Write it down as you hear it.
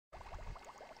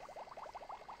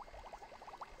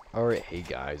Alright, hey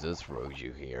guys, it's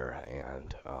Roju here,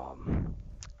 and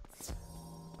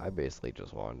I basically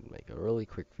just wanted to make a really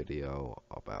quick video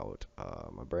about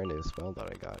a brand new spell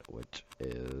that I got, which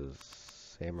is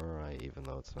Samurai, even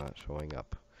though it's not showing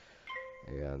up.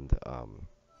 And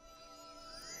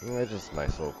it's just a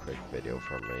nice little quick video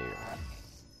for me.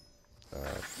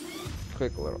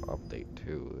 Quick little update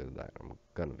too, is that I'm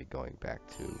gonna be going back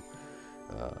to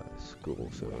school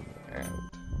soon, and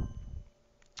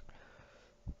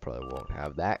probably won't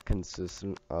have that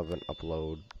consistent of an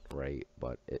upload rate,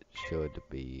 but it should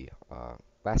be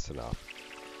fast enough.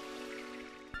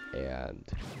 And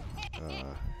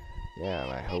yeah,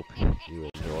 and I hope you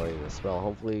enjoy the spell.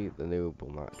 Hopefully the noob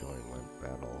will not join my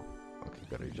battle. Okay,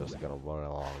 good, he's just gonna run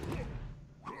along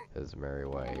his merry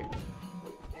way.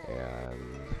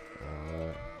 And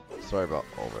sorry about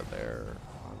over there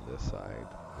on this side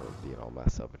being all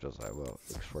messed up. It just have an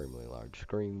extremely large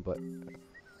screen, but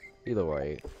either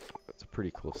way, it's a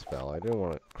pretty cool spell. I didn't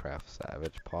want to craft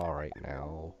Savage Paw right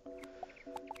now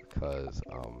because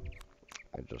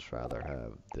I'd just rather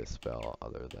have this spell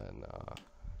other than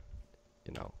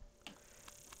you know,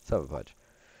 Seven Fudge.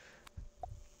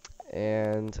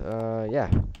 And yeah,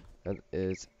 that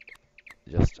is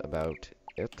just about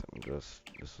it. This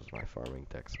was my farming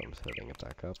deck, so I'm setting it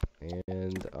back up,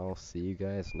 and I'll see you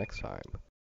guys next time.